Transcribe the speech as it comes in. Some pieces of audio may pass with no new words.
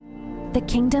The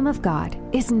kingdom of God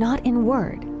is not in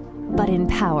word, but in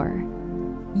power.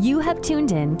 You have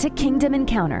tuned in to Kingdom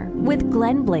Encounter with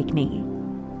Glenn Bleakney.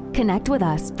 Connect with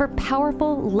us for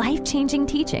powerful, life-changing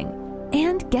teaching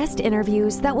and guest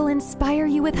interviews that will inspire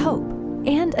you with hope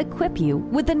and equip you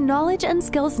with the knowledge and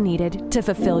skills needed to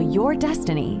fulfill your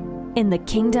destiny in the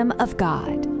kingdom of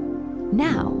God.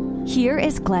 Now, here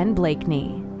is Glenn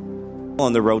Bleakney.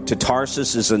 On the road to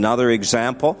Tarsus is another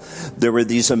example. There were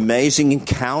these amazing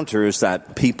encounters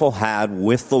that people had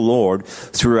with the Lord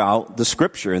throughout the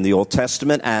Scripture, in the Old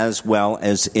Testament as well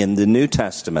as in the New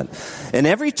Testament. And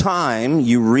every time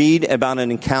you read about an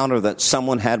encounter that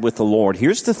someone had with the Lord,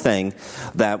 here's the thing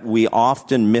that we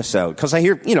often miss out. Because I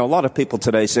hear, a lot of people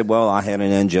today say, well, I had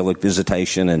an angelic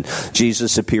visitation and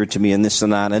Jesus appeared to me and this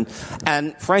and that.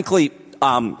 And frankly,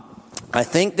 I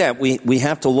think that we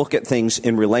have to look at things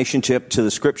in relationship to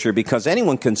the Scripture, because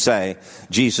anyone can say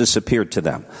Jesus appeared to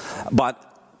them. But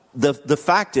the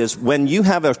fact is, when you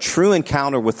have a true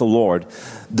encounter with the Lord,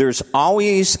 there's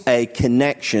always a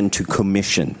connection to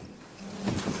commission.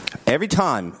 Every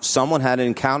time someone had an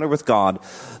encounter with God,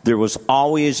 there was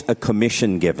always a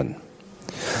commission given.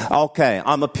 Okay,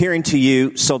 I'm appearing to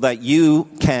you so that you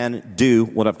can do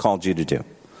what I've called you to do.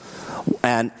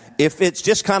 And if it's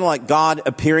just kind of like God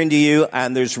appearing to you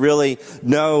and there's really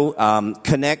no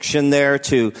connection there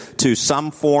to some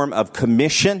form of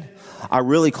commission, I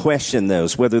really question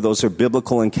those, whether those are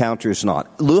biblical encounters or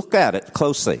not. Look at it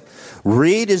closely.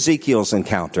 Read Ezekiel's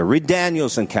encounter. Read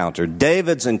Daniel's encounter.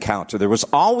 David's encounter. There was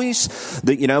always,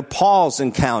 Paul's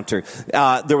encounter.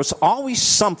 There was always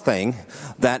something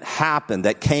that happened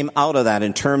that came out of that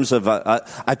in terms of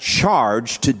a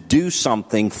charge to do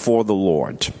something for the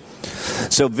Lord.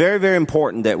 So very, very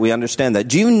important that we understand that.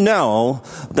 Do you know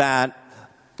that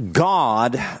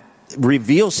God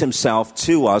reveals himself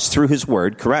to us through his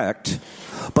word, correct?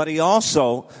 But he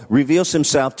also reveals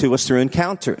himself to us through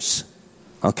encounters.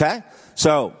 Okay?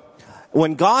 So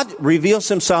when God reveals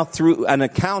himself through an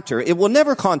encounter, it will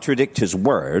never contradict his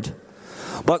word.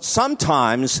 But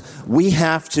sometimes we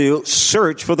have to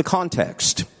search for the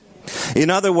context.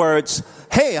 In other words,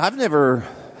 hey, I've never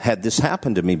had this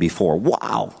happen to me before.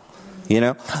 Wow.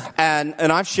 And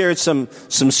I've shared some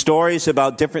stories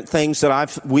about different things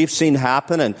that we've seen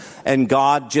happen, and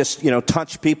God just,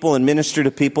 touch people and minister to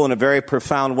people in a very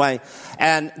profound way.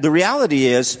 And the reality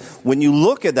is, when you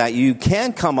look at that, you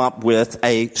can come up with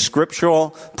a scriptural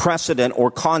precedent or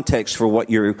context for what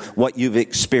you've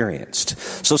experienced.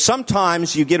 So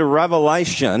sometimes you get a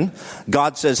revelation.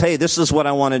 God says, hey, this is what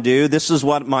I want to do. This is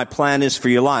what my plan is for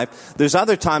your life. There's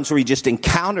other times where you just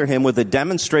encounter him with a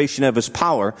demonstration of his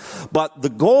power. But the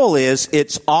goal is,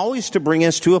 it's always to bring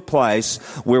us to a place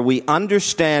where we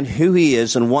understand who he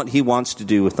is and what he wants to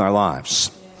do with our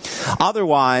lives.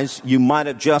 Otherwise, you might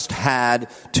have just had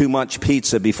too much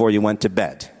pizza before you went to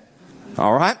bed.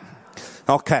 All right?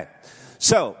 Okay.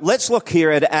 So let's look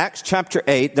here at Acts chapter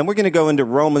 8. Then we're going to go into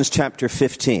Romans chapter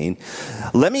 15.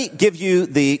 Let me give you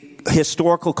the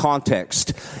historical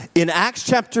context. In Acts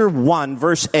chapter 1,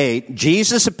 verse 8,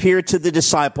 Jesus appeared to the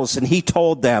disciples and he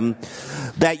told them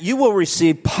that you will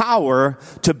receive power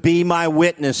to be my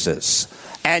witnesses.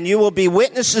 And you will be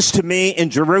witnesses to me in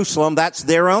Jerusalem. That's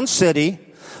their own city.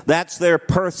 That's their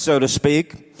Perth, so to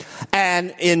speak.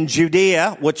 And in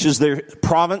Judea, which is their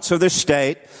province or their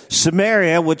state.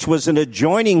 Samaria, which was an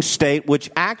adjoining state, which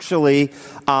actually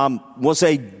was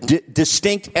a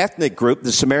distinct ethnic group,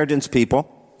 the Samaritans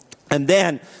people. And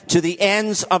then to the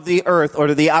ends of the earth, or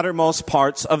to the uttermost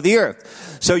parts of the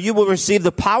earth. So you will receive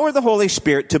the power of the Holy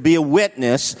Spirit to be a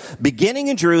witness, beginning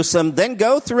in Jerusalem, then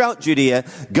go throughout Judea,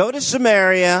 go to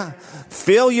Samaria,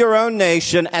 fill your own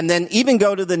nation, and then even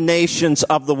go to the nations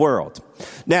of the world.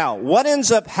 Now, what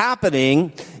ends up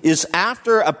happening is,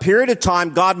 after a period of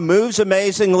time, God moves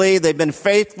amazingly. They've been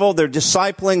faithful. They're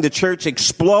discipling. The church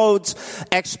explodes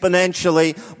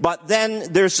exponentially. But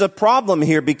then there's a problem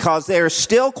here, because they are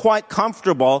still quite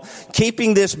comfortable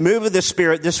keeping this move of the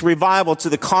Spirit, this revival, to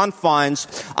the confines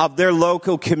of their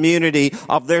local community,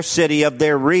 of their city, of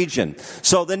their region.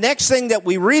 So the next thing that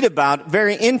we read about,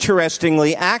 very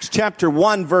interestingly, Acts chapter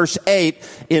 1, verse 8,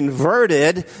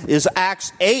 inverted, is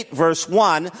Acts 8, verse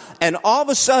 1. And all of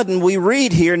a sudden we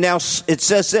read here, now it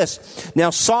says this: now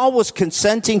Saul was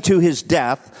consenting to his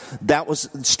death. That was,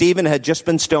 Stephen had just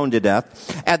been stoned to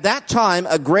death. At that time,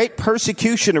 a great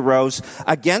persecution arose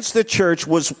against the church,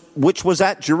 which was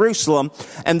at Jerusalem,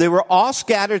 and they were all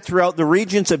scattered throughout the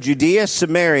regions of Judea,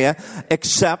 Samaria,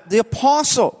 except the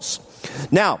apostles.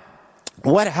 Now,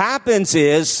 what happens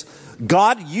is,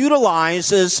 God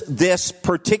utilizes this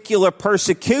particular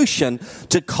persecution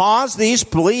to cause these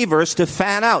believers to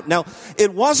fan out. Now,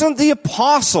 it wasn't the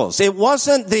apostles, it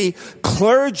wasn't the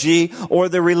clergy or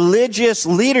the religious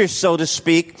leaders, so to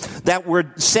speak, that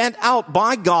were sent out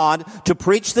by God to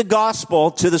preach the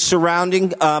gospel to the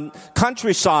surrounding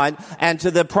countryside and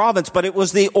to the province, but it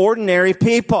was the ordinary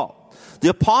people. The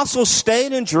apostles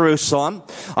stayed in Jerusalem.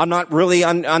 I'm not really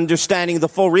understanding the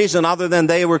full reason other than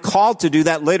they were called to do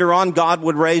that. Later on, God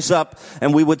would raise up,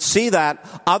 and we would see that,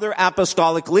 other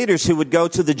apostolic leaders who would go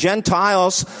to the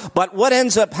Gentiles. But what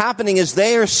ends up happening is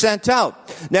they are sent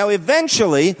out. Now,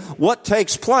 eventually, what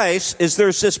takes place is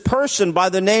there's this person by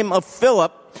the name of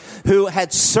Philip who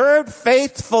had served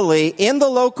faithfully in the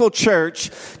local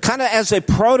church, kind of as a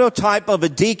prototype of a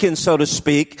deacon, so to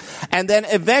speak. And then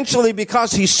eventually,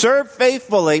 because he served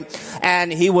faithfully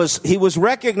and he was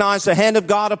recognized, the hand of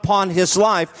God upon his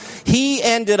life, he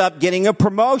ended up getting a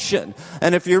promotion.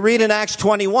 And if you read in Acts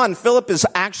 21, Philip is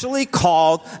actually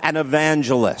called an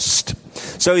evangelist.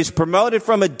 So he's promoted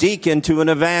from a deacon to an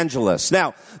evangelist.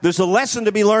 Now, there's a lesson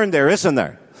to be learned there, isn't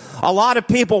there? A lot of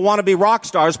people want to be rock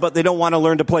stars, but they don't want to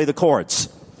learn to play the chords.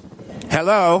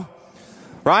 Hello?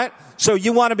 Right? So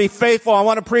you want to be faithful. I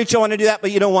want to preach. I want to do that, but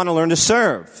you don't want to learn to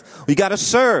serve. You got to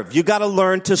serve. You got to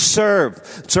learn to serve,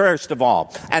 first of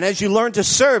all. And as you learn to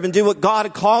serve and do what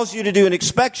God calls you to do and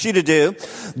expects you to do,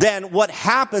 then what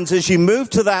happens is you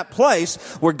move to that place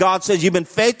where God says, you've been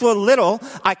faithful a little,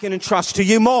 I can entrust to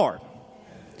you more.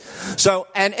 So,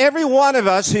 and every one of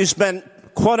us who's been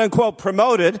quote unquote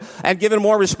promoted and given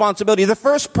more responsibility. The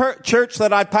first church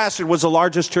that I pastored was the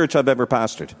largest church I've ever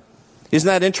pastored. Isn't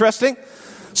that interesting?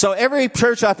 So every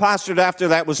church I pastored after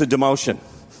that was a demotion.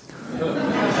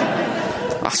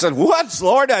 I said, what,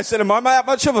 Lord? I said, am I that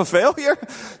much of a failure?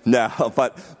 No,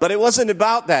 but it wasn't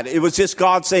about that. It was just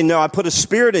God saying, no, I put a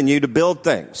spirit in you to build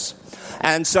things.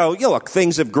 And so, you look,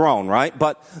 things have grown, right?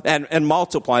 But, and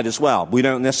multiplied as well. We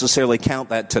don't necessarily count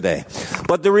that today.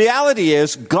 But the reality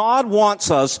is, God wants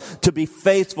us to be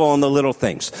faithful in the little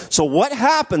things. So what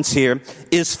happens here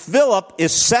is Philip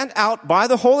is sent out by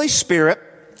the Holy Spirit.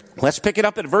 Let's pick it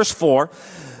up at verse 4.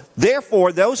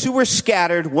 Therefore, those who were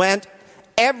scattered went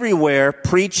everywhere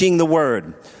preaching the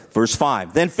word. Verse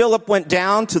 5. Then Philip went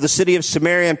down to the city of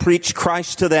Samaria and preached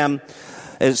Christ to them.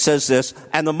 It says this,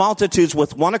 and the multitudes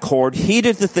with one accord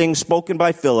heeded the things spoken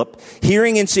by Philip,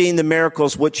 hearing and seeing the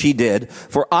miracles which he did.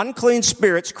 For unclean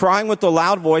spirits, crying with a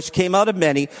loud voice, came out of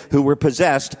many who were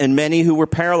possessed, and many who were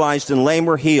paralyzed and lame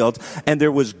were healed. And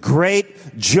there was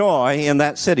great joy in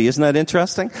that city. Isn't that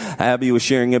interesting? Abby was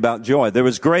sharing about joy. There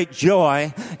was great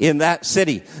joy in that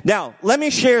city. Now, let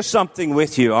me share something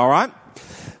with you, all right?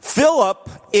 Philip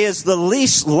is the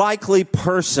least likely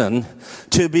person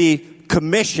to be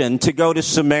commissioned to go to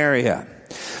Samaria.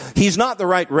 He's not the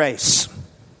right race.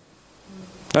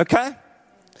 Okay?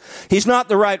 He's not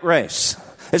the right race.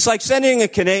 It's like sending a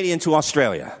Canadian to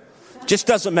Australia. Just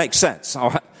doesn't make sense.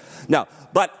 All right? No,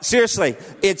 but seriously,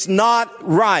 it's not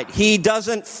right. He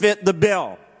doesn't fit the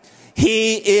bill.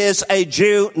 He is a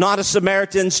Jew, not a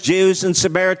Samaritan. Jews and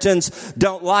Samaritans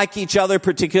don't like each other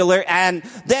particularly. And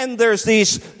then there's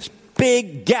these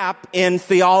big gap in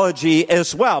theology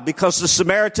as well, because the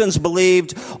Samaritans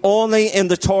believed only in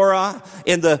the Torah,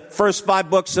 in the first 5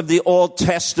 books of the Old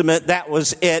Testament. That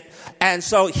was it. And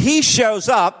so he shows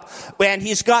up and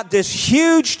he's got this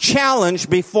huge challenge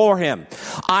before him.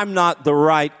 I'm not the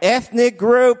right ethnic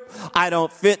group. I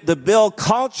don't fit the bill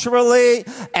culturally.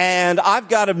 And I've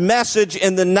got a message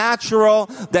in the natural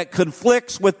that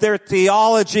conflicts with their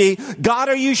theology. God,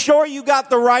 are you sure you got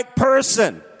the right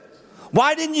person?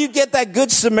 Why didn't you get that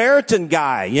good Samaritan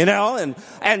guy,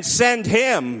 and send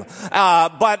him?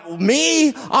 But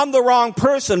me, I'm the wrong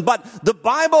person. But the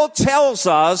Bible tells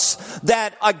us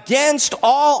that against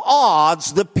all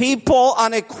odds, the people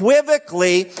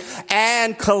unequivocally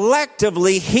and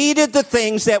collectively heeded the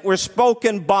things that were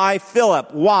spoken by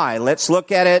Philip. Why? Let's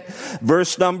look at it.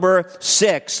 Verse number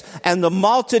 6. And the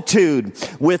multitude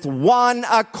with one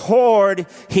accord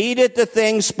heeded the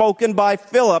things spoken by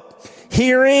Philip,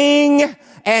 hearing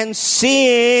and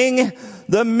seeing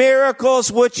the miracles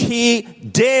which he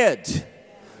did.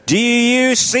 Do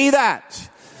you see that?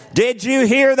 Did you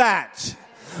hear that?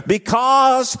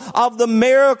 Because of the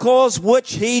miracles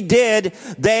which he did,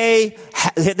 they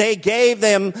gave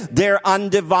them their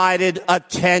undivided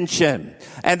attention.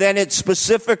 And then it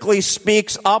specifically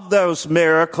speaks of those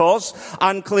miracles.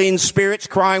 Unclean spirits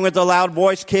crying with a loud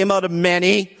voice came out of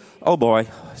many. Oh boy,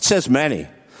 it says many.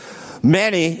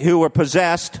 Many who were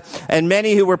possessed and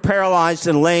many who were paralyzed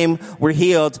and lame were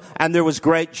healed, and there was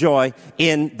great joy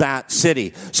in that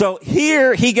city. So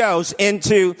here he goes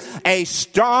into a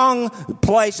strong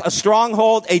place, a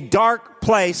stronghold, a dark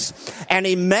place, and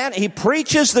he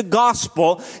preaches the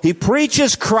gospel, he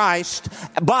preaches Christ,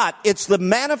 but it's the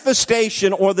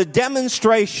manifestation or the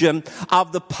demonstration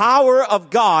of the power of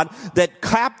God that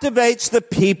captivates the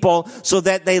people so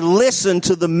that they listen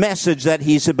to the message that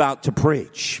he's about to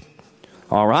preach.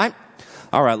 All right,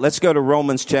 let's go to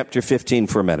Romans chapter 15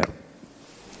 for a minute.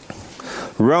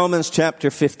 Romans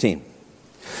chapter 15.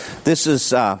 This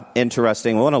is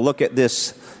interesting. I want to look at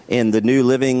this in the New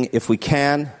Living if we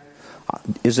can.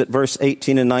 Is it verse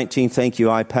 18 and 19? Thank you,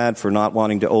 iPad, for not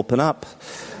wanting to open up.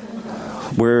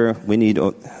 I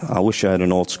wish I had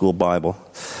an old school Bible.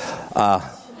 I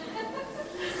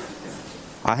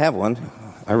have one.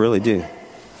 I really do.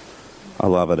 I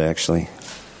love it, actually.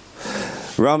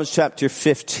 Romans chapter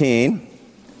 15.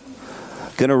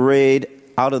 Going to read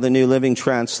out of the New Living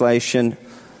Translation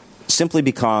simply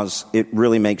because it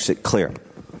really makes it clear.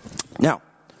 Now,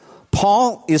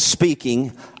 Paul is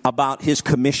speaking about his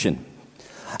commission.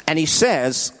 And he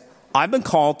says, I've been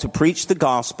called to preach the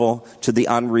gospel to the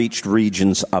unreached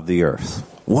regions of the earth.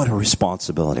 What a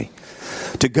responsibility.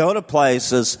 To go to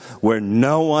places where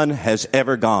no one has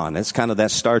ever gone. It's kind of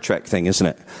that Star Trek thing, isn't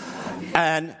it?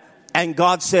 And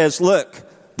God says, look,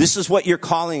 this is what your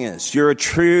calling is. You're a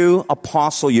true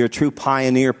apostle. You're a true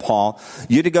pioneer, Paul.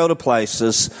 You're to go to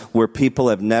places where people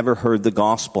have never heard the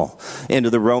gospel,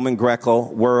 into the Roman Greco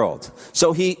world.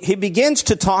 So he begins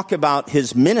to talk about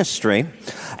his ministry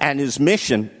and his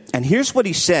mission. And here's what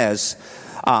he says.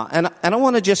 And I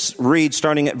want to just read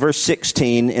starting at verse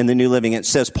 16 in the New Living. It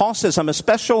says, Paul says, I'm a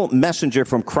special messenger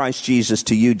from Christ Jesus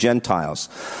to you Gentiles.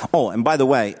 Oh, and by the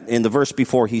way, in the verse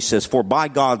before he says, for by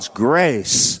God's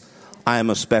grace, I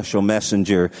am a special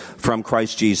messenger from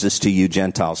Christ Jesus to you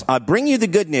Gentiles. I bring you the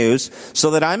good news so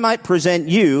that I might present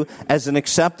you as an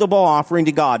acceptable offering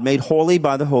to God, made holy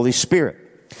by the Holy Spirit.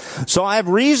 So I have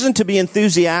reason to be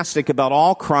enthusiastic about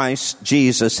all Christ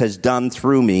Jesus has done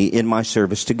through me in my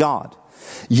service to God.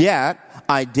 Yet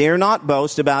I dare not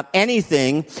boast about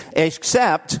anything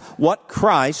except what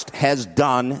Christ has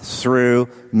done through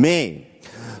me,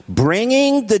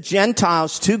 bringing the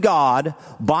Gentiles to God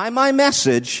by my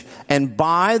message and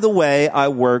by the way I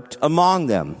worked among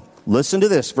them. Listen to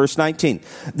this, verse 19.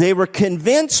 They were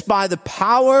convinced by the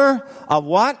power of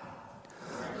what?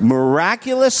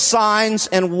 Miraculous signs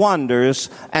and wonders,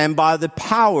 and by the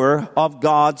power of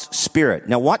God's Spirit.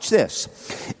 Now watch this.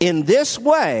 In this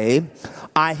way,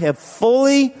 I have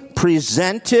fully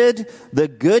presented the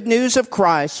good news of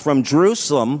Christ from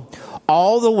Jerusalem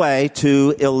all the way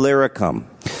to Illyricum.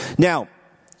 Now,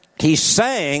 he's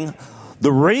saying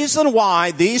the reason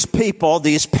why these people,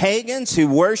 these pagans who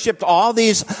worshipped all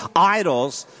these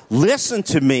idols, listen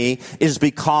to me is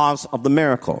because of the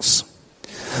miracles.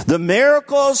 The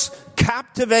miracles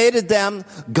captivated them,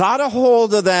 got a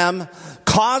hold of them,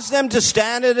 caused them to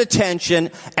stand at attention,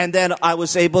 and then I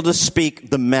was able to speak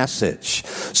the message.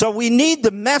 So we need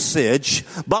the message,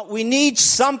 but we need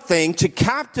something to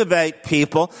captivate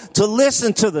people to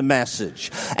listen to the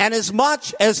message. And as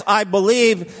much as I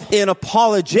believe in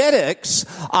apologetics,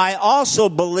 I also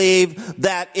believe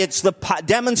that it's the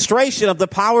demonstration of the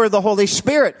power of the Holy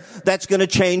Spirit that's going to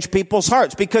change people's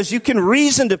hearts. Because you can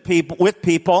reason with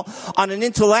people on an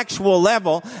intellectual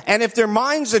level, and if their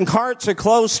minds and hearts are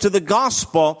closed to the gospel,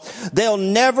 they'll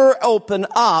never open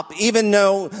up, even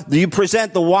though you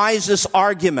present the wisest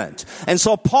argument. And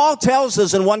so Paul tells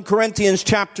us in 1 Corinthians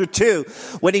chapter 2,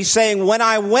 when he's saying, when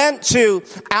I went to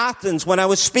Athens, when I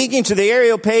was speaking to the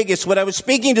Areopagus, when I was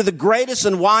speaking to the greatest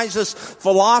and wisest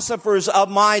philosophers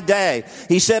of my day,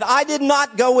 he said, I did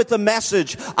not go with the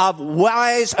message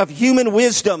of human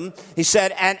wisdom, he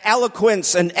said, and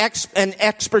eloquence and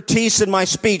expertise in my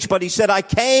speech, but he said, I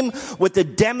came with the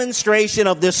demonstration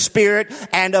of the Spirit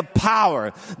and of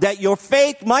power, that your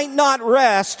faith might not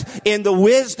rest in the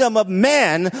wisdom of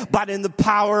men, but in the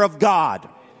power of God.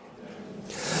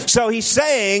 So he's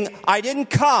saying, I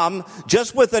didn't come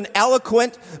just with an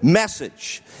eloquent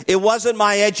message. It wasn't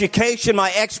my education,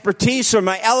 my expertise, or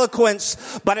my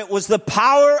eloquence, but it was the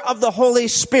power of the Holy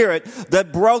Spirit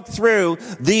that broke through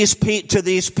to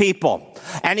these people.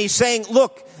 And he's saying,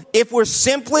 look, if we're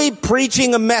simply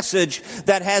preaching a message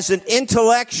that has an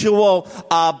intellectual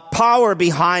power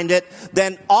behind it,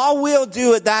 then all we'll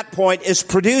do at that point is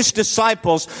produce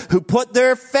disciples who put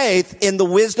their faith in the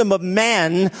wisdom of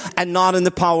men and not in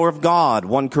the power of God.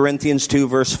 1 Corinthians 2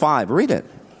 verse 5. Read it.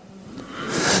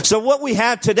 So what we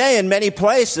have today in many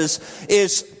places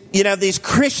is these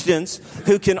Christians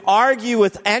who can argue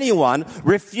with anyone,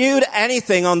 refute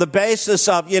anything on the basis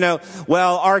of,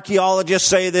 well, archaeologists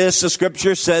say this, the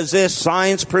scripture says this,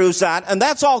 science proves that, and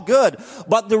that's all good.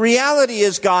 But the reality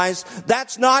is, guys,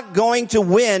 that's not going to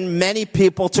win many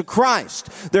people to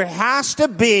Christ. There has to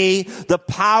be the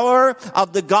power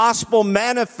of the gospel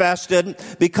manifested,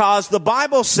 because the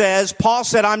Bible says, Paul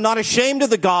said, I'm not ashamed of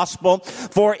the gospel,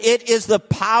 for it is the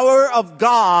power of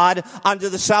God unto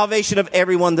the salvation of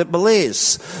everyone that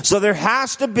believes. So there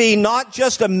has to be not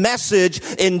just a message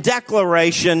in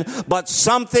declaration, but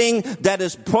something that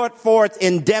is put forth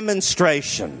in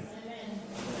demonstration.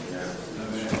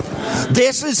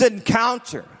 This is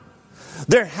encounter.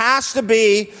 There has to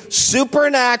be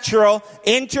supernatural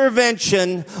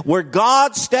intervention where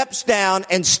God steps down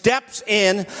and steps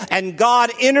in, and God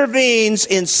intervenes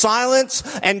in silence,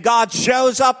 and God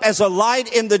shows up as a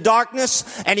light in the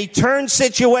darkness, and He turns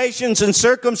situations and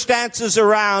circumstances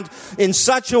around in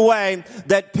such a way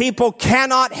that people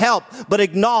cannot help but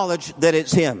acknowledge that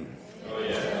it's Him.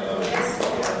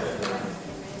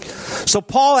 So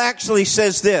Paul actually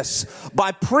says this,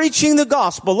 by preaching the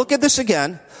gospel, look at this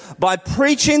again, by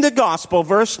preaching the gospel,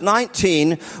 verse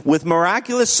 19, with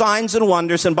miraculous signs and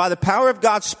wonders, and by the power of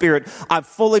God's Spirit, I've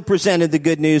fully presented the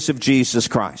good news of Jesus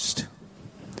Christ.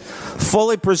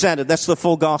 Fully presented, that's the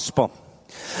full gospel.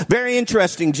 Very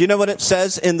interesting. Do you know what it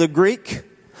says in the Greek?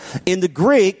 In the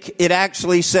Greek, it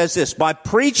actually says this, by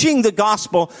preaching the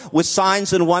gospel with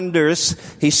signs and wonders,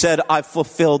 he said, I've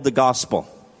fulfilled the gospel.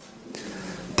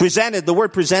 Presented, the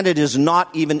word presented is not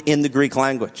even in the Greek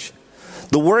language.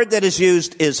 The word that is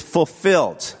used is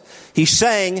fulfilled. He's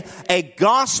saying a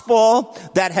gospel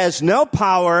that has no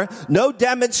power, no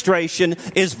demonstration,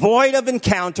 is void of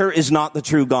encounter, is not the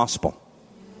true gospel.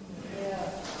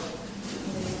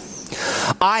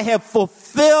 I have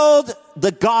fulfilled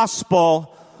the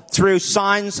gospel through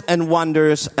signs and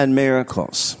wonders and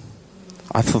miracles.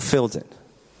 I fulfilled it.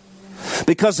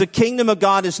 Because the kingdom of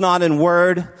God is not in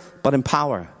word, but in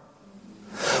power.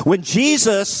 When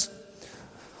Jesus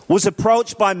was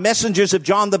approached by messengers of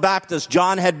John the Baptist,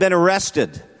 John had been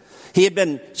arrested. He had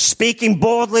been speaking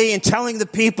boldly and telling the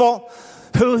people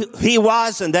who he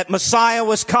was and that Messiah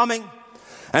was coming.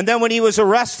 And then when he was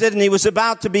arrested and he was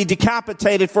about to be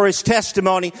decapitated for his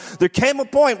testimony, there came a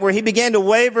point where he began to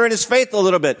waver in his faith a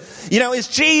little bit. Is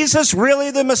Jesus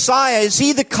really the Messiah? Is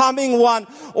he the coming one?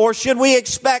 Or should we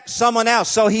expect someone else?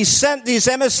 So he sent these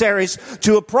emissaries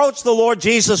to approach the Lord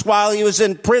Jesus while he was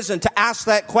in prison to ask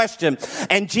that question.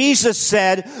 And Jesus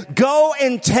said, go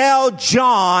and tell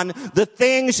John the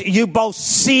things you both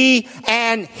see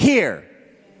and hear.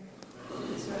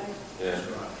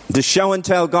 The show and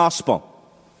tell gospel.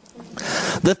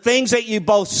 The things that you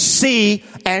both see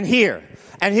and hear.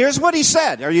 And here's what he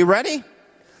said. Are you ready?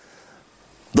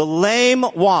 The lame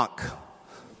walk,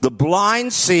 the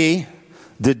blind see,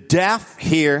 the deaf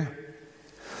hear.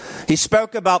 He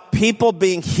spoke about people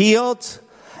being healed,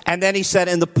 and then he said,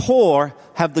 and the poor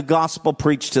have the gospel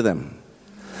preached to them.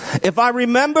 If I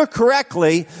remember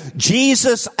correctly,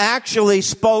 Jesus actually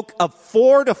spoke of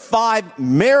 4 to 5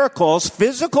 miracles,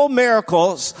 physical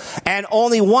miracles, and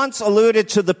only once alluded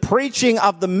to the preaching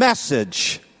of the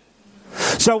message.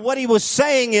 So what he was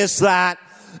saying is that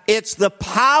it's the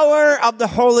power of the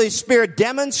Holy Spirit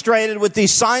demonstrated with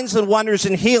these signs and wonders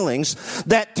and healings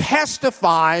that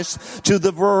testifies to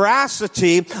the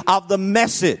veracity of the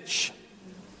message.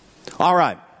 All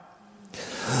right.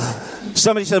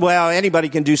 Somebody said, well, anybody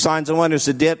can do signs and wonders.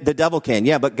 The devil can.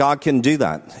 Yeah, but God can do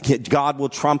that. God will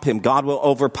trump him. God will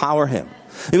overpower him.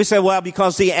 And we say, well,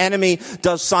 because the enemy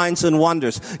does signs and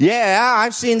wonders. Yeah,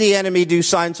 I've seen the enemy do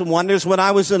signs and wonders. When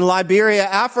I was in Liberia,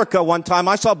 Africa, one time,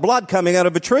 I saw blood coming out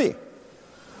of a tree.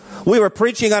 We were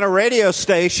preaching on a radio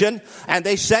station, and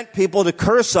they sent people to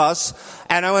curse us.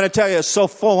 And I want to tell you, it's so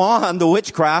full on, the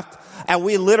witchcraft, and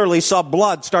we literally saw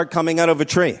blood start coming out of a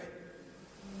tree.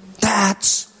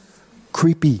 That's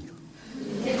creepy.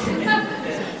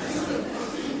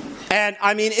 And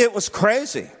I mean, it was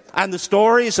crazy. And the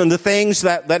stories and the things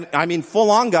that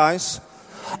full on, guys.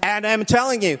 And I'm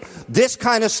telling you, this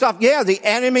kind of stuff, yeah, the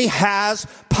enemy has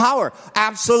power.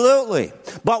 Absolutely.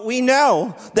 But we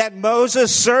know that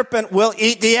Moses' serpent will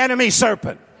eat the enemy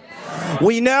serpent.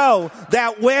 We know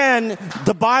that when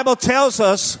the Bible tells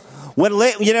us When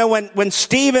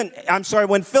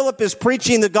Philip is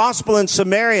preaching the gospel in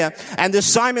Samaria, and this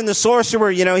Simon the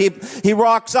sorcerer, he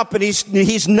rocks up, and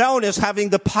he's known as having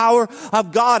the power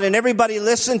of God, and everybody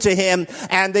listened to him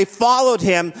and they followed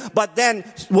him. But then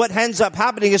what ends up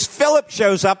happening is Philip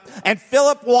shows up, and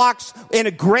Philip walks in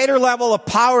a greater level of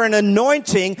power and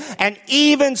anointing, and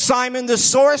even Simon the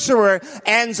sorcerer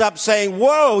ends up saying,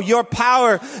 whoa, your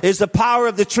power is the power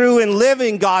of the true and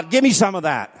living God. Give me some of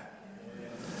that.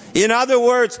 In other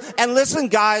words, and listen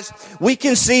guys, we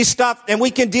can see stuff and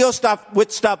we can deal with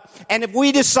stuff. And if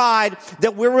we decide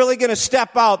that we're really going to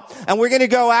step out and we're going to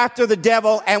go after the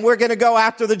devil and we're going to go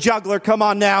after the juggler, come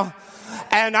on now.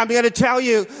 And I'm going to tell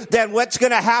you that what's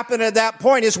going to happen at that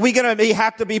point is we're going to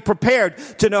have to be prepared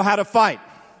to know how to fight.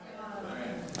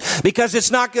 Because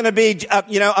it's not going to be,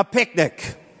 a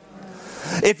picnic.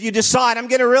 If you decide, I'm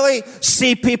going to really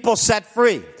see people set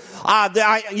free.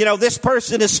 This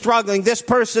person is struggling. This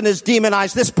person is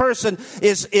demonized. This person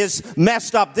is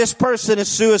messed up. This person is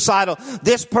suicidal.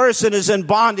 This person is in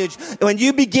bondage. When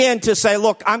you begin to say,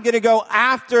 look, I'm going to go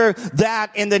after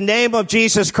that in the name of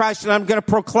Jesus Christ, and I'm going to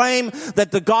proclaim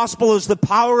that the gospel is the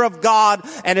power of God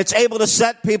and it's able to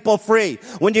set people free.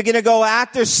 When you're going to go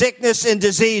after sickness and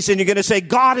disease and you're going to say,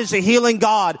 God is a healing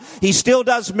God. He still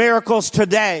does miracles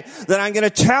today. Then I'm going to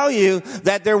tell you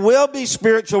that there will be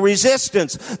spiritual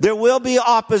resistance. There will be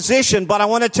opposition, but I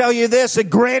want to tell you this, that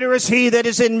greater is he that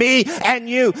is in me and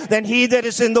you than he that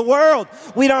is in the world.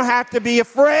 We don't have to be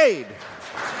afraid.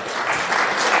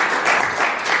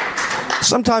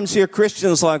 Sometimes hear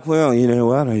Christians like, well, you know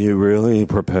what, are you really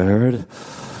prepared?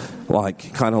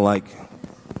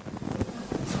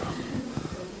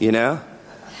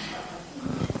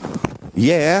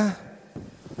 Yeah,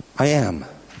 I am.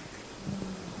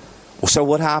 So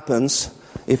what happens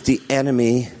if the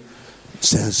enemy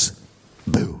says,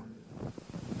 boo?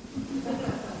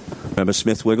 Remember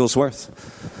Smith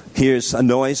Wigglesworth? Hears a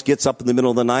noise, gets up in the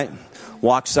middle of the night,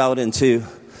 walks out into,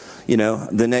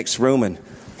 the next room, and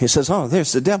he says, oh,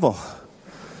 there's the devil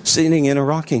sitting in a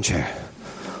rocking chair,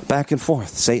 back and forth,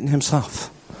 Satan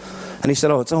himself. And he said,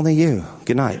 oh, it's only you.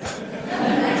 Good night.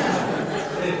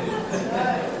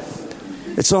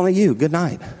 It's only you. Good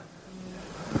night.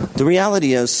 The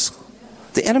reality is,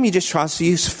 the enemy just tries to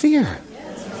use fear.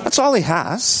 That's all he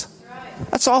has.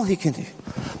 That's all he can do.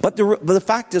 But the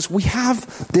fact is, we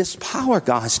have this power,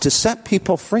 guys, to set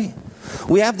people free.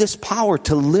 We have this power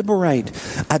to liberate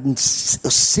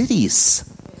cities.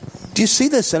 Do you see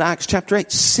this in Acts chapter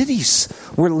 8? Cities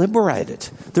were liberated.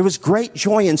 There was great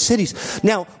joy in cities.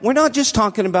 Now, we're not just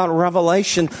talking about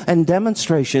revelation and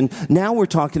demonstration. Now we're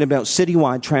talking about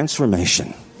citywide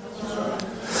transformation.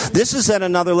 This is at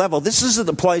another level. This is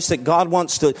the place that God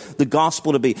wants the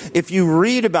gospel to be. If you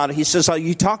read about it,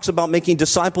 he talks about making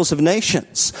disciples of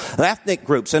nations, ethnic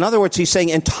groups. In other words, he's saying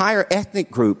entire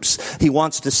ethnic groups he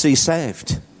wants to see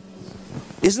saved.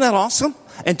 Isn't that awesome?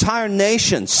 Entire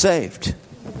nations saved.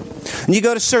 And you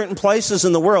go to certain places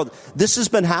in the world, this has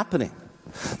been happening.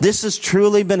 This has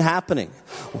truly been happening.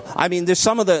 I mean, there's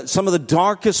some of the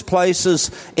darkest places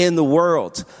in the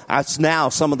world. That's now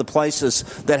some of the places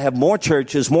that have more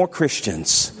churches, more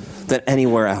Christians than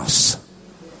anywhere else.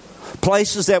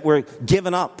 Places that were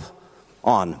given up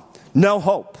on. No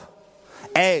hope.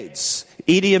 AIDS.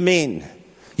 Idi Amin.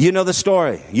 You know the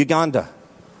story. Uganda.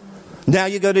 Now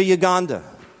you go to Uganda.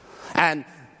 And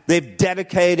they've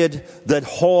dedicated the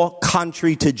whole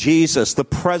country to Jesus, the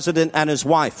president and his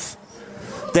wife.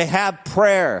 They have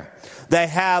prayer. They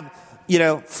have,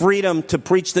 freedom to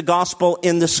preach the gospel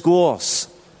in the schools.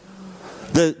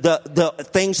 The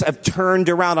things have turned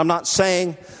around. I'm not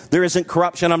saying there isn't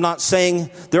corruption. I'm not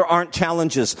saying there aren't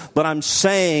challenges. But I'm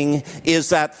saying is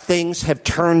that things have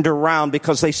turned around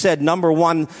because they said, number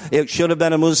one, it should have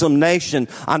been a Muslim nation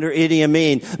under Idi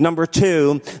Amin. Number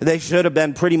two, they should have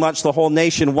been pretty much the whole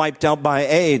nation wiped out by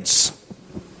AIDS.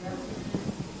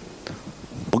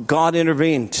 But God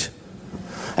intervened.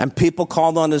 And people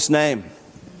called on his name.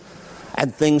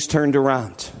 And things turned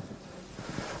around.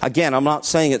 Again, I'm not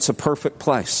saying it's a perfect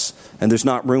place. And there's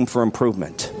not room for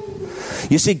improvement.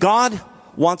 You see, God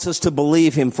wants us to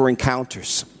believe him for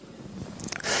encounters.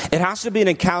 It has to be an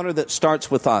encounter that starts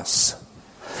with us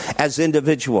as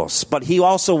individuals. But he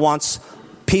also wants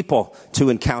people to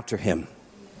encounter him.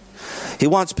 He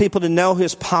wants people to know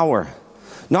his power.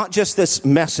 Not just this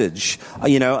message,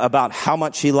 about how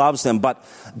much he loves them, but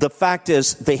the fact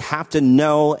is they have to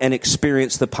know and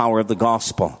experience the power of the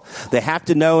gospel. They have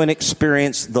to know and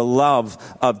experience the love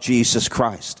of Jesus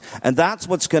Christ. And that's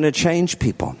what's going to change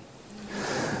people.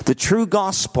 The true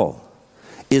gospel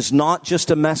is not just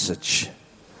a message,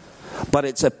 but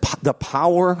it's the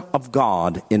power of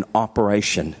God in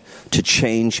operation to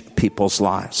change people's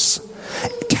lives.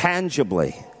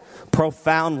 Tangibly,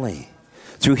 profoundly,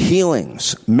 through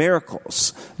healings,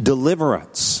 miracles,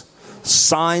 deliverance,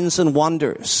 signs and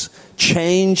wonders,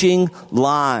 changing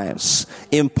lives,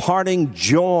 imparting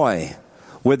joy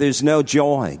where there's no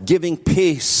joy, giving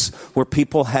peace where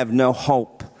people have no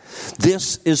hope.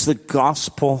 This is the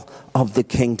gospel of the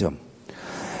kingdom.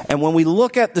 And when we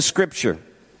look at the scripture,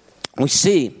 we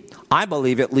see, I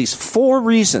believe, at least 4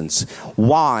 reasons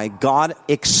why God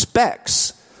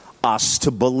expects us to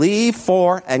believe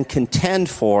for and contend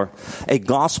for a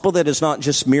gospel that is not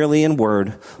just merely in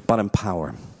word, but in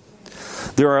power.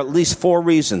 There are at least 4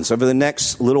 reasons. Over the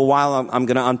next little while, I'm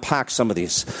going to unpack some of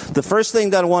these. The first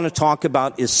thing that I want to talk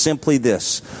about is simply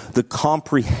this: the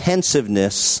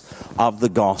comprehensiveness of the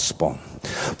gospel.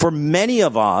 For many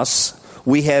of us,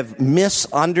 we have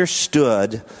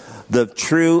misunderstood the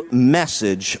true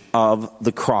message of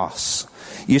the cross.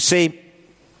 You see,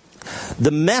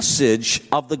 the message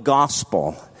of the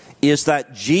gospel is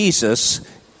that Jesus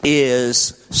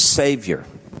is Savior.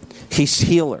 He's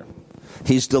healer.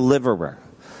 He's deliverer.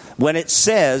 When it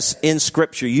says in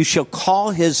Scripture, you shall call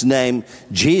his name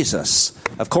Jesus.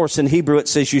 Of course, in Hebrew it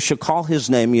says you shall call his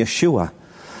name Yeshua.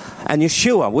 And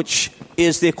Yeshua, which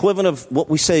is the equivalent of what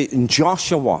we say in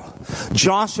Joshua.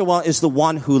 Joshua is the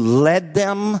one who led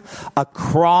them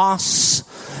across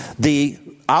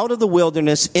out of the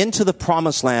wilderness into the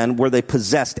promised land where they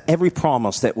possessed every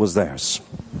promise that was theirs.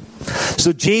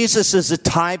 So Jesus is a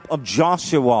type of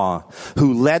Joshua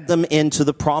who led them into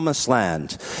the promised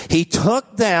land. He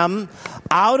took them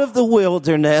out of the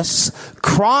wilderness,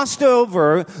 crossed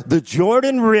over the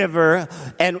Jordan River,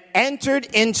 and entered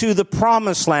into the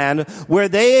promised land where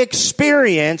they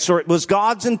experienced, or it was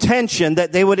God's intention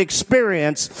that they would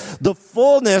experience, the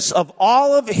fullness of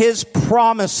all of his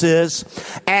promises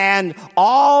and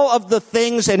all of the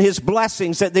things and his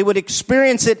blessings, that they would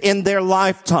experience it in their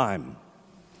lifetime.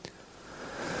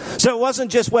 So it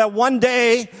wasn't just, well, one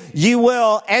day you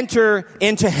will enter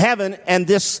into heaven and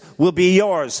this will be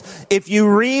yours. If you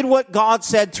read what God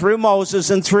said through Moses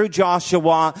and through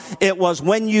Joshua, it was,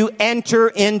 when you enter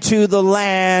into the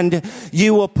land,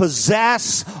 you will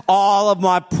possess all of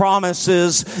my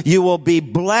promises. You will be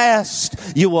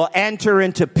blessed. You will enter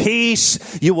into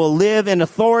peace. You will live in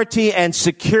authority and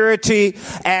security.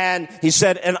 And he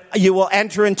said, and you will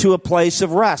enter into a place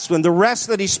of rest. When the rest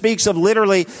that he speaks of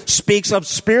literally speaks of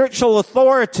spiritual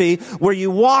authority, where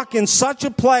you walk in such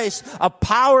a place of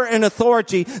power and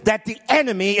authority that the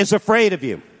enemy is afraid of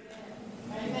you.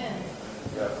 Amen.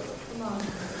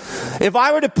 If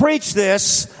I were to preach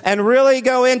this and really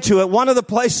go into it, one of the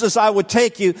places I would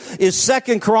take you is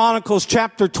 2 Chronicles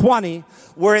chapter 20,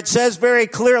 where it says very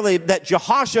clearly that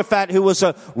Jehoshaphat, who was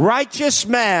a righteous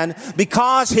man,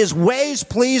 because his ways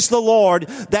pleased the Lord,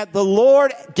 that the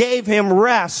Lord gave him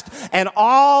rest, and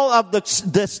all of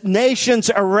the nations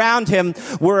around him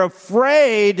were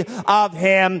afraid of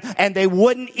him, and they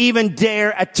wouldn't even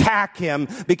dare attack him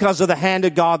because of the hand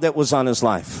of God that was on his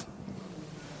life.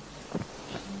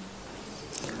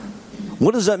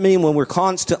 What does that mean when we're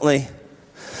constantly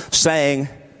saying,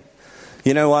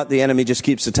 you know what, the enemy just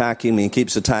keeps attacking me and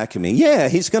keeps attacking me? Yeah,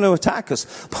 he's going to attack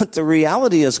us. But the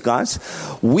reality is, guys,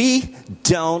 we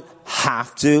don't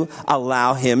have to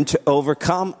allow him to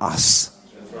overcome us.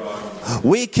 That's right.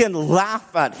 We can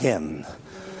laugh at him.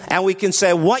 And we can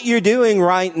say, what you're doing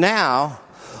right now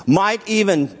might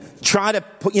even try to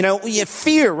put,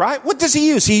 fear, right? What does he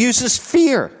use? He uses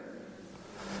fear.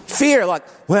 Fear, like,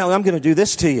 well, I'm going to do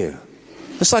this to you.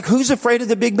 It's like, who's afraid of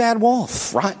the big bad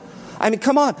wolf, right? I mean,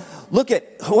 come on. Look at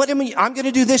what I mean. I'm going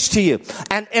to do this to you.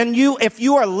 And you, if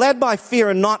you are led by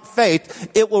fear and not faith,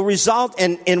 it will result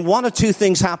in one of two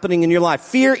things happening in your life.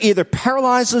 Fear either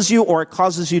paralyzes you or it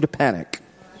causes you to panic.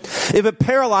 If it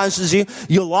paralyzes you,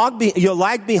 you'll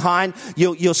lag behind,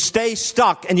 you'll stay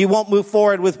stuck, and you won't move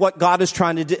forward with what God is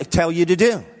trying to tell you to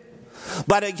do.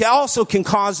 But it also can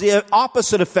cause the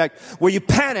opposite effect, where you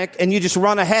panic and you just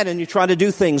run ahead and you try to do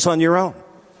things on your own.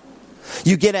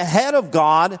 You get ahead of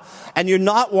God and you're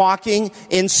not walking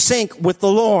in sync with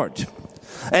the Lord.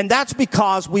 And that's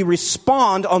because we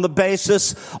respond on the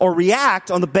basis, or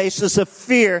react on the basis of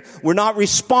fear. We're not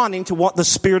responding to what the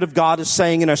Spirit of God is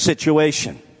saying in our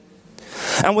situation.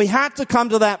 And we have to come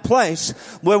to that place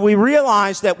where we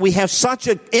realize that we have such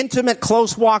an intimate,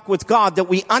 close walk with God that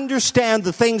we understand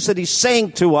the things that He's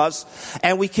saying to us,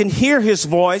 and we can hear His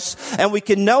voice, and we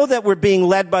can know that we're being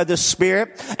led by the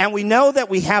Spirit, and we know that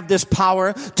we have this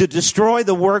power to destroy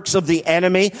the works of the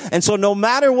enemy. And so no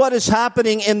matter what is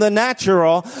happening in the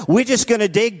natural, we're just going to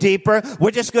dig deeper,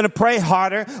 we're just going to pray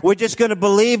harder, we're just going to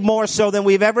believe more so than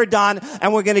we've ever done,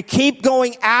 and we're going to keep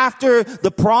going after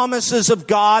the promises of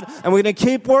God, and we're going to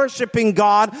keep worshiping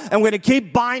God, and we're going to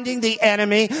keep binding the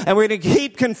enemy, and we're going to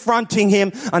keep confronting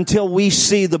him until we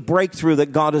see the breakthrough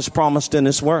that God has promised in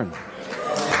His Word.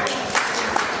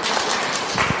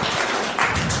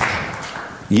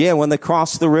 Yeah, when they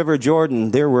crossed the river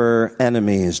Jordan, there were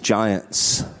enemies,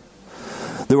 giants.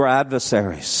 There were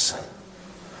adversaries.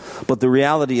 But the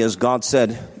reality is, God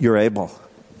said, you're able.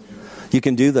 You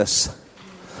can do this.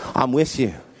 I'm with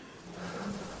you.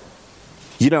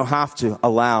 You don't have to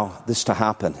allow this to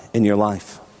happen in your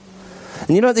life.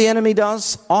 And you know what the enemy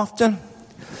does often?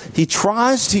 He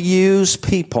tries to use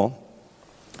people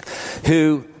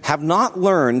who have not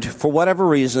learned, for whatever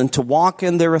reason, to walk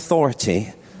in their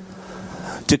authority,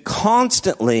 to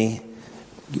constantly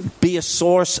be a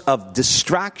source of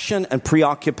distraction and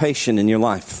preoccupation in your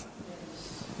life.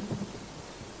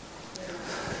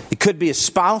 It could be a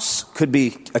spouse, could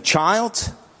be a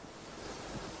child,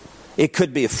 it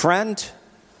could be a friend,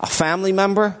 a family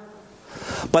member,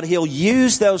 but he'll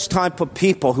use those type of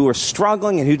people who are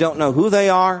struggling and who don't know who they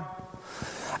are,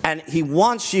 and he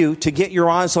wants you to get your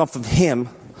eyes off of him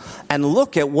and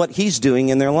look at what he's doing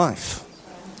in their life.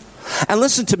 And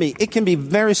listen to me, it can be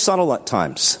very subtle at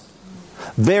times.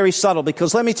 Very subtle,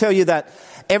 because let me tell you that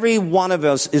every one of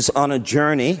us is on a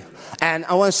journey. And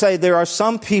I want to say there are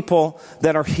some people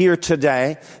that are here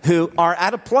today who are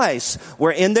at a place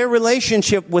where in their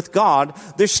relationship with God,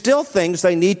 there's still things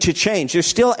they need to change. There's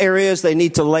still areas they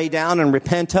need to lay down and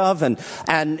repent of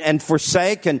and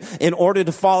forsake and in order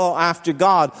to follow after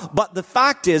God. But the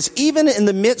fact is, even in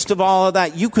the midst of all of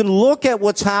that, you can look at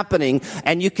what's happening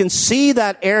and you can see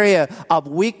that area of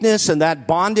weakness and that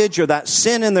bondage or that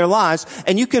sin in their lives,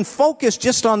 and you can focus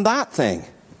just on that thing.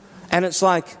 And it's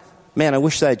like, man, I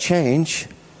wish they'd change.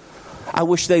 I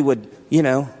wish they would,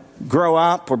 grow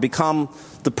up or become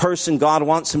the person God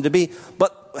wants them to be.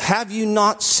 But have you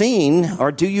not seen,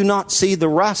 or do you not see the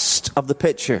rest of the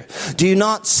picture? Do you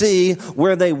not see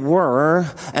where they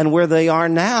were and where they are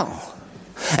now?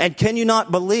 And can you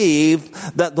not believe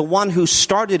that the one who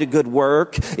started a good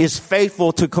work is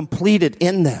faithful to complete it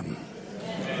in them?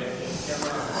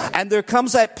 And there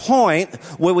comes that point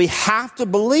where we have to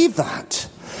believe that.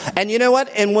 And you know what?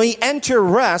 And when we enter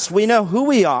rest, we know who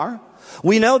we are.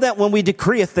 We know that when we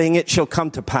decree a thing, it shall come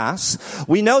to pass.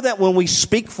 We know that when we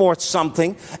speak forth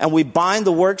something and we bind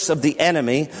the works of the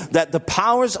enemy, that the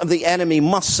powers of the enemy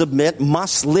must submit,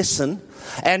 must listen.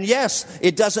 And yes,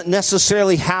 it doesn't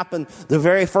necessarily happen the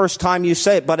very first time you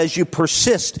say it, but as you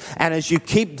persist and as you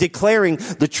keep declaring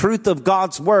the truth of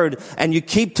God's word and you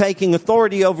keep taking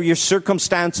authority over your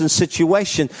circumstance and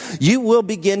situation, you will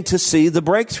begin to see the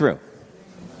breakthrough.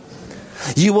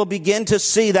 You will begin to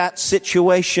see that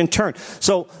situation turn.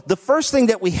 So the first thing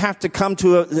that we have to come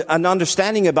to an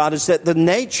understanding about is that the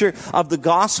nature of the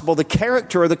gospel, the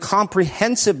character or the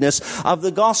comprehensiveness of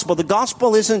the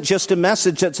gospel isn't just a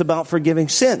message that's about forgiving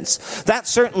sins. That's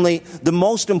certainly the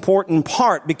most important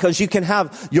part, because you can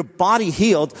have your body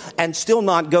healed and still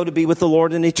not go to be with the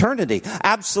Lord in eternity.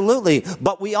 Absolutely.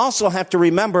 But we also have to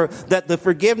remember that the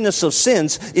forgiveness of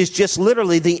sins is just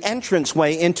literally the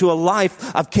entranceway into a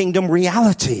life of kingdom reality.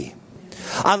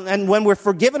 And when we're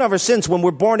forgiven of our sins, when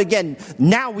we're born again,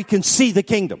 now we can see the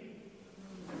kingdom.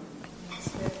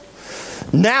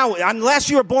 Now, unless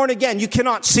you're born again, you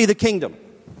cannot see the kingdom.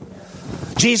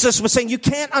 Jesus was saying you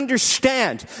can't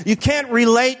understand, you can't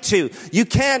relate to, you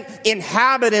can't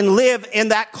inhabit and live in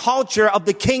that culture of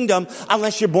the kingdom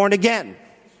unless you're born again.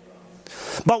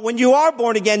 But when you are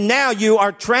born again, now you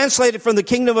are translated from the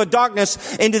kingdom of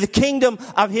darkness into the kingdom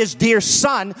of His dear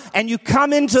Son, and you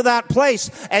come into that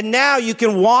place, and now you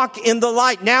can walk in the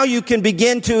light. Now you can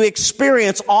begin to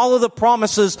experience all of the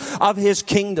promises of His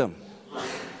kingdom.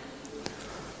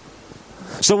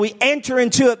 So we enter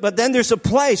into it, but then there's a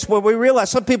place where we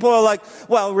realize, some people are like,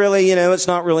 well, really, it's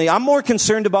not really. I'm more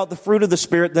concerned about the fruit of the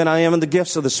Spirit than I am in the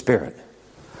gifts of the Spirit.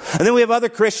 And then we have other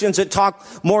Christians that talk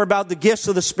more about the gifts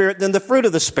of the Spirit than the fruit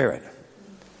of the Spirit.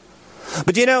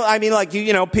 But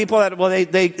people that,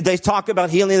 they talk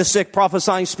about healing the sick,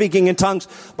 prophesying, speaking in tongues,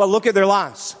 but look at their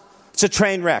lives. It's a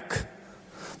train wreck.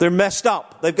 They're messed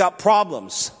up. They've got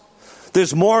problems.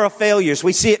 There's moral failures.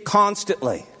 We see it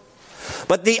constantly.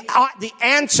 But the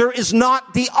answer is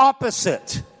not the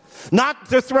opposite. Not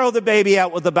to throw the baby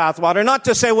out with the bathwater. Not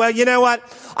to say, well, you know what?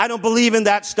 I don't believe in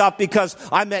that stuff because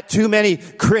I met too many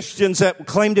Christians that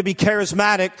claim to be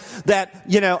charismatic that,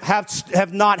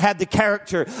 have not had the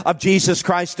character of Jesus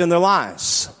Christ in their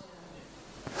lives.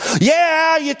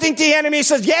 Yeah, you think the enemy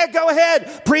says, yeah, go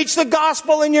ahead, preach the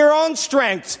gospel in your own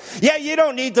strength. Yeah, you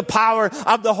don't need the power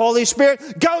of the Holy Spirit.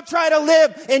 Go try to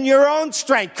live in your own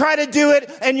strength. Try to do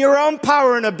it in your own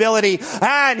power and ability.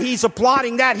 And he's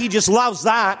applauding that. He just loves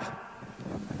that.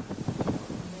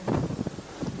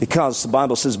 Because the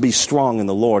Bible says, be strong in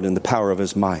the Lord and the power of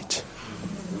his might.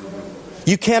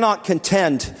 You cannot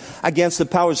contend against the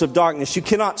powers of darkness. You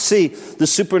cannot see the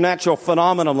supernatural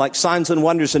phenomenon like signs and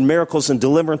wonders and miracles and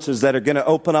deliverances that are going to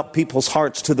open up people's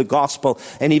hearts to the gospel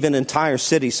and even entire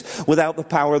cities without the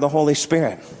power of the Holy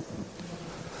Spirit.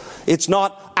 It's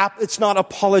not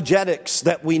apologetics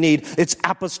that we need. It's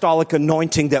apostolic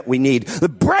anointing that we need.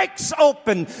 That breaks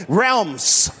open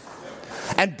realms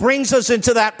and brings us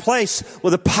into that place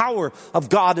where the power of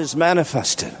God is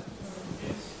manifested.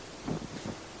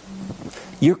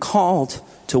 You're called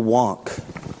to walk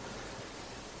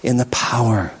in the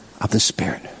power of the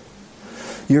Spirit.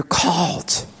 You're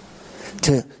called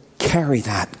to carry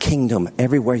that kingdom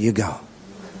everywhere you go.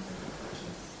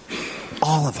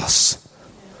 All of us.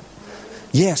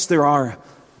 Yes, there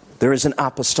is an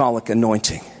apostolic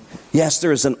anointing. Yes,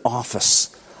 there is an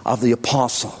office of the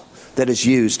apostle that is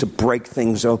used to break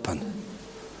things open.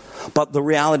 But the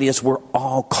reality is we're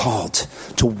all called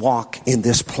to walk in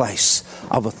this place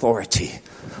of authority,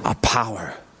 of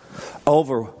power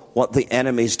over what the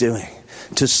enemy's doing,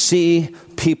 to see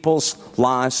people's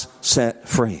lives set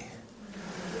free.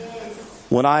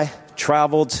 When I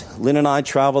traveled, Lynn and I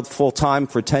traveled full-time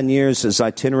for 10 years as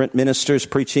itinerant ministers,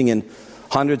 preaching in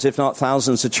hundreds, if not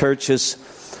thousands of churches.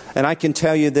 And I can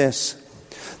tell you this,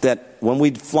 that when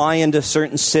we'd fly into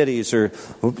certain cities or,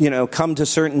 come to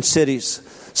certain cities,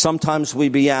 sometimes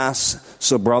we'd be asked,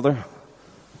 so brother,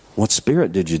 what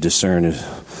spirit did you discern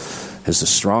as the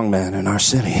strong man in our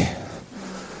city?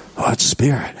 What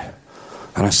spirit?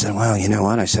 And I said, well, you know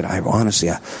what? I said, I honestly,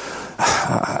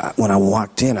 when I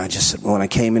walked in, when I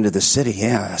came into the city,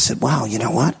 I said, wow, you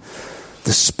know what?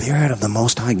 The Spirit of the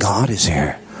Most High God is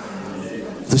here.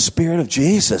 The Spirit of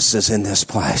Jesus is in this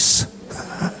place.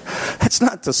 That's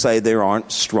not to say there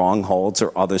aren't strongholds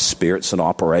or other spirits in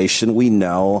operation. We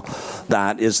know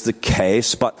that is the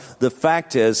case. But the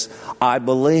fact is, I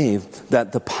believe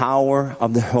that the power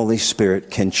of the Holy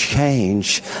Spirit can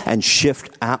change and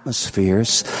shift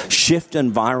atmospheres, shift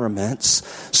environments,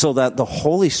 so that the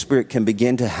Holy Spirit can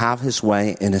begin to have his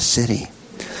way in a city.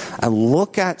 And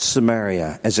look at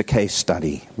Samaria as a case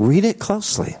study. Read it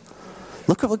closely.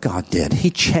 Look at what God did.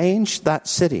 He changed that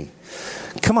city.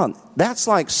 Come on, that's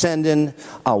like sending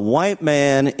a white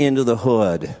man into the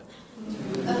hood.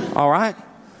 All right?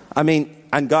 I mean,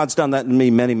 and God's done that to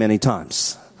me many, many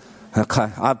times. Okay,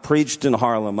 I've preached in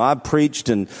Harlem. I've preached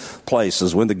in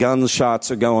places when the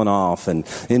gunshots are going off, and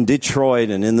in Detroit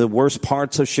and in the worst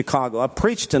parts of Chicago. I've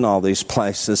preached in all these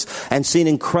places and seen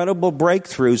incredible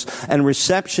breakthroughs and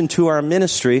reception to our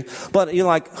ministry. But you're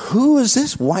like, who is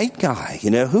this white guy?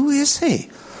 Who is he?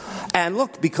 And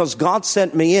look, because God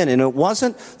sent me in, and it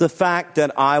wasn't the fact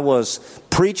that I was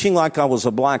preaching like I was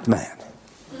a black man.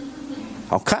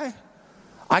 Okay?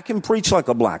 I can preach like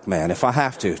a black man if I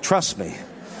have to. Trust me.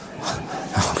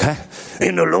 Okay?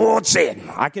 And the Lord said,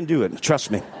 I can do it. Trust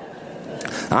me.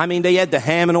 I mean, they had the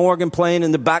Hammond organ playing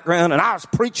in the background, and I was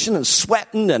preaching and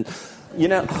sweating, and,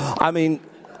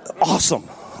 awesome.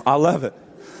 I love it.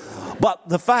 But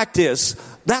the fact is,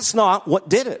 that's not what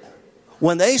did it.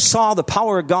 When they saw the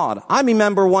power of God, I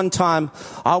remember one time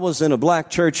I was in a black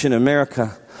church in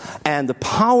America, and the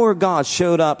power of God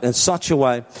showed up in such a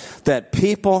way that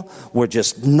people were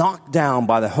just knocked down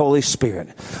by the Holy Spirit.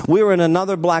 We were in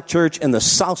another black church in the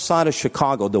south side of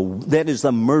Chicago. That is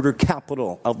the murder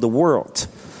capital of the world.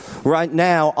 Right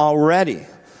now, already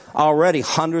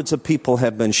hundreds of people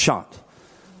have been shot.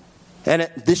 And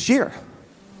this year.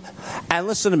 And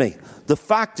listen to me. The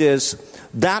fact is,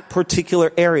 that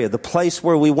particular area, the place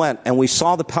where we went and we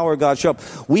saw the power of God show up,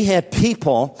 we had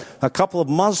people, a couple of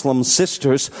Muslim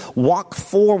sisters, walk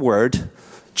forward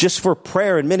just for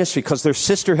prayer and ministry because their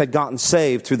sister had gotten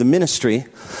saved through the ministry.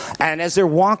 And as they're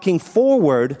walking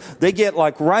forward, they get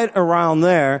like right around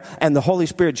there, and the Holy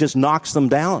Spirit just knocks them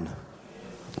down.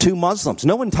 2 Muslims.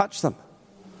 No one touched them.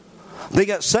 They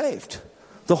got saved.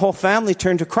 The whole family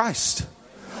turned to Christ.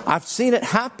 I've seen it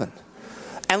happen.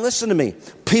 And listen to me,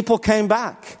 people came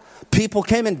back. People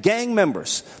came in, gang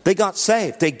members. They got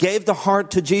saved. They gave the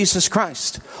heart to Jesus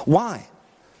Christ. Why?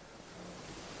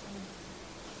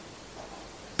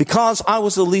 Because I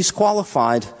was the least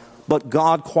qualified but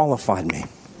God qualified me.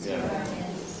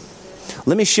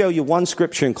 Let me show you one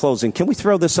scripture in closing. Can we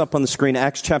throw this up on the screen?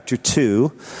 Acts chapter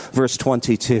 2, verse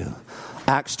 22.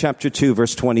 Acts chapter 2,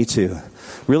 verse 22.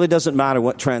 Really doesn't matter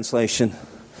what translation.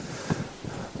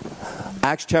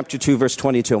 Acts chapter 2, verse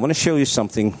 22. I want to show you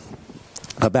something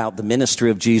about the ministry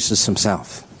of Jesus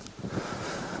himself.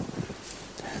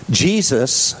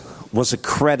 Jesus was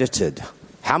accredited.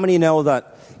 How many know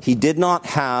that he did not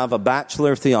have a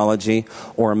Bachelor of Theology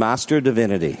or a Master of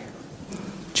Divinity?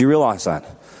 Do you realize that?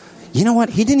 You know what?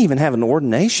 He didn't even have an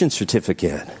ordination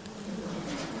certificate.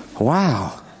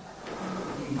 Wow.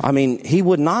 I mean, he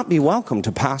would not be welcome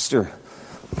to pastor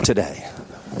today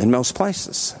in most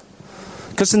places.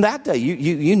 Because in that day,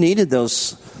 you needed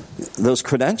those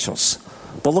credentials.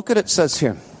 But look at it says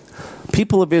here.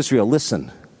 People of Israel,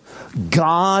 listen.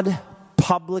 God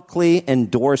publicly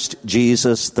endorsed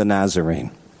Jesus the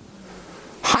Nazarene.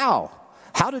 How?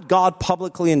 How did God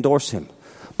publicly endorse him?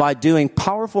 By doing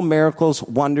powerful miracles,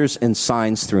 wonders, and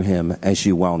signs through him, as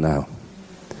you well know.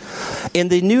 In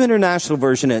the New International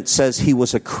Version, it says he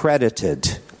was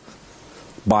accredited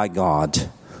by God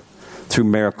through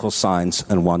miracles, signs,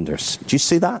 and wonders. Do you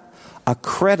see that?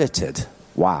 Accredited.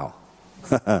 Wow.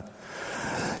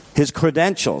 His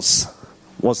credentials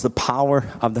was the power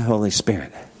of the Holy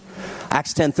Spirit.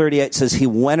 Acts 10:38 says he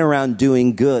went around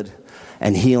doing good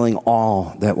and healing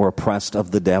all that were oppressed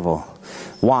of the devil.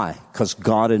 Why? Because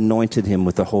God anointed him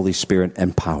with the Holy Spirit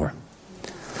and power.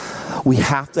 We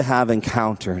have to have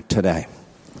encounter today.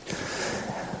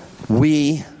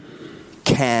 We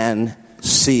can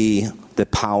see the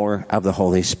power of the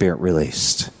Holy Spirit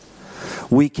released.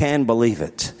 We can believe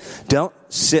it. Don't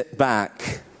sit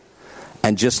back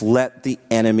and just let the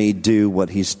enemy do what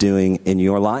he's doing in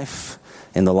your life,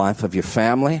 in the life of your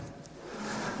family.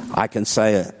 I can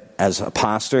say it as a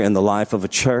pastor in the life of a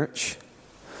church.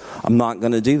 I'm not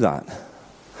going to do that.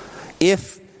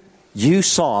 If you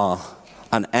saw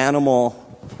an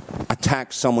animal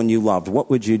attack someone you loved, what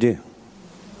would you do?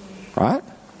 Right?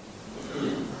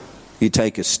 You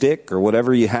take a stick or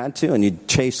whatever you had to and you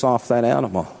chase off that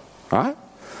animal. Right?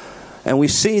 And we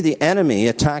see the enemy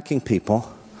attacking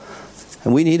people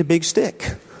and we need a big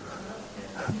stick.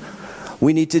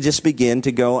 We need to just begin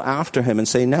to go after him and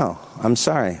say, no, I'm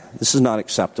sorry. This is not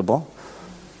acceptable.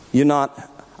 You're not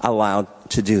allowed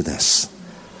to do this.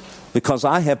 Because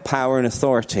I have power and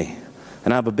authority.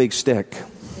 And I have a big stick.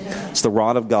 It's the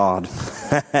rod of God.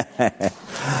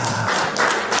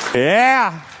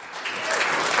 Yeah.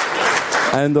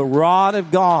 And the rod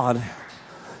of God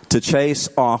to chase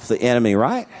off the enemy,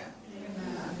 right?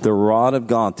 The rod of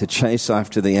God to chase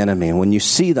after the enemy. And when you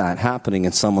see that happening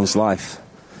in someone's life,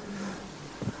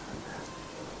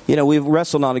 you know, we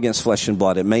wrestle not against flesh and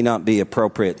blood. It may not be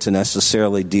appropriate to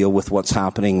necessarily deal with what's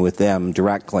happening with them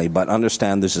directly, but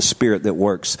understand there's a spirit that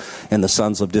works in the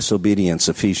sons of disobedience,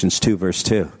 Ephesians 2, verse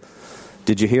 2.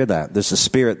 Did you hear that? There's a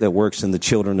spirit that works in the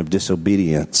children of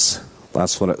disobedience.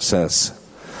 That's what it says.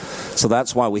 So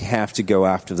that's why we have to go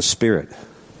after the spirit.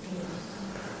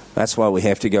 That's why we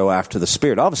have to go after the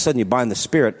spirit. All of a sudden you bind the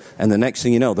spirit, and the next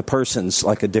thing you know, the person's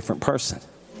like a different person.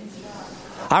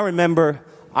 I remember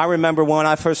when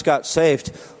I first got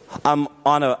saved, I'm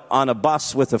on a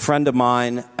bus with a friend of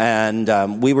mine,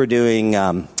 and we were doing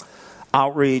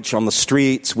outreach on the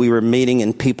streets. We were meeting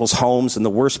in people's homes in the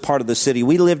worst part of the city.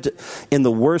 We lived in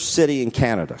the worst city in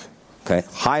Canada. Okay,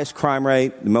 highest crime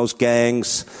rate, the most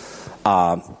gangs.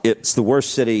 It's the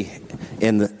worst city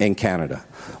in Canada.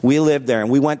 We lived there, and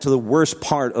we went to the worst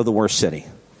part of the worst city,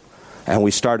 and we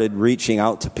started reaching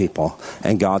out to people,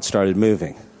 and God started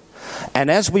moving. And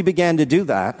as we began to do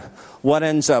that, what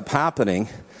ends up happening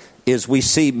is we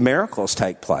see miracles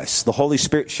take place. The Holy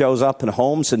Spirit shows up in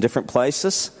homes in different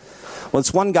places. Well,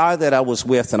 it's one guy that I was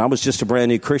with, and I was just a brand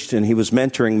new Christian. He was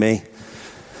mentoring me.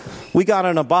 We got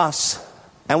on a bus,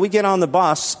 and we get on the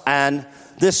bus, and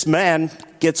this man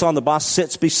gets on the bus,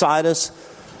 sits beside us,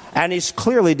 and he's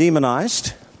clearly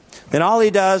demonized. And all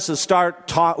he does is start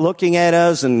looking at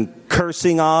us and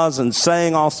cursing us and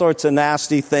saying all sorts of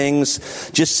nasty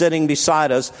things, just sitting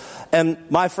beside us. And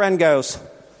my friend goes,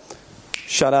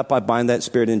 "Shut up, I bind that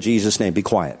spirit in Jesus' name, be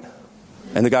quiet."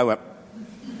 And the guy went,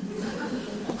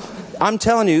 I'm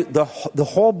telling you, the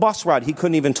whole bus ride, he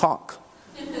couldn't even talk.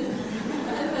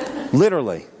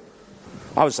 Literally.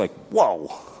 I was like, whoa,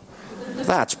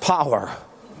 that's power.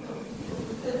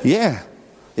 Yeah,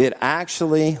 it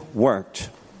actually worked.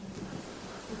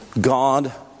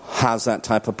 God has that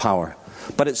type of power.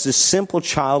 But it's this simple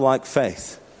childlike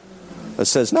faith that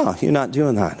says, no, you're not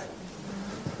doing that.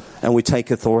 And we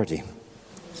take authority.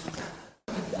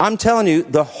 I'm telling you,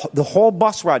 the whole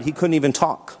bus ride, he couldn't even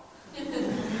talk.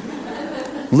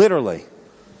 Literally.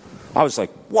 I was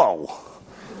like, whoa,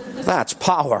 that's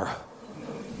power.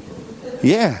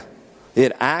 Yeah,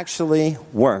 it actually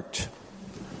worked.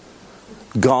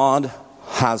 God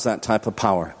has that type of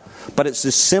power. But it's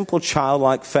this simple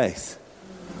childlike faith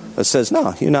that says,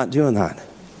 no, you're not doing that.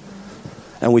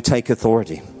 And we take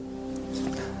authority.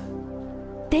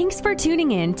 Thanks for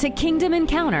tuning in to Kingdom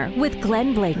Encounter with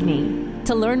Glenn Bleakney.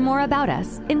 To learn more about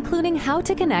us, including how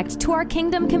to connect to our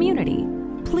Kingdom community,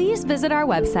 please visit our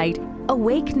website,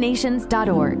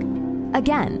 awakenations.org.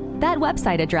 Again, that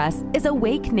website address is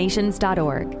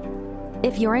awakenations.org.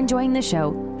 If you're enjoying the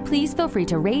show, please feel free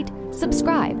to rate,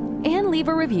 subscribe, and leave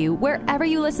a review wherever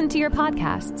you listen to your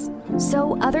podcasts,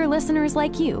 so other listeners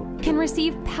like you can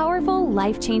receive powerful,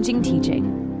 life-changing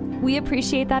teaching. We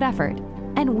appreciate that effort,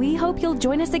 and we hope you'll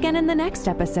join us again in the next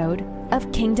episode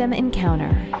of Kingdom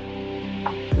Encounter.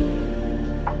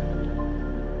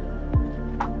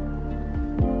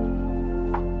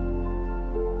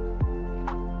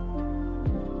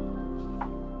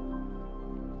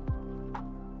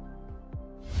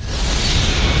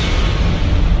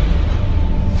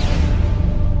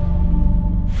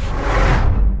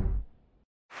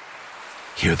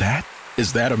 Hear that?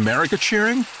 Is that America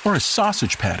cheering or a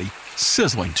sausage patty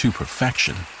sizzling to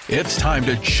perfection? It's time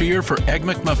to cheer for Egg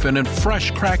McMuffin and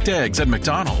fresh cracked eggs at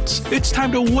McDonald's. It's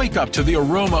time to wake up to the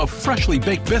aroma of freshly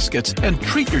baked biscuits and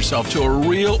treat yourself to a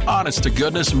real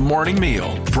honest-to-goodness morning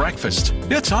meal. Breakfast.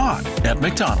 It's on at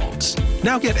McDonald's.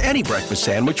 Now get any breakfast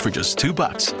sandwich for just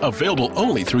 $2. Available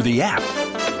only through the app.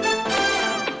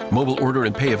 Mobile order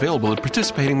and pay available at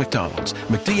participating McDonald's.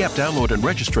 McD app download and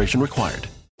registration required.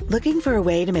 Looking for a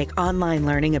way to make online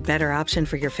learning a better option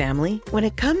for your family? When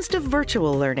it comes to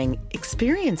virtual learning,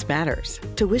 experience matters.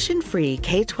 Tuition-free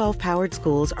K-12 powered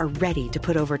schools are ready to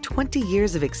put over 20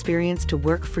 years of experience to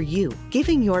work for you,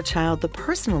 giving your child the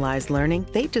personalized learning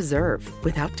they deserve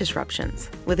without disruptions.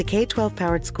 With a K-12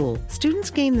 powered school,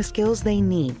 students gain the skills they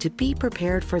need to be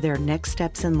prepared for their next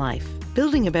steps in life,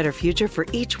 building a better future for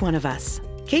each one of us.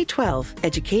 K-12,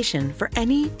 education for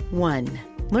anyone.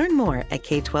 Learn more at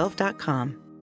k12.com.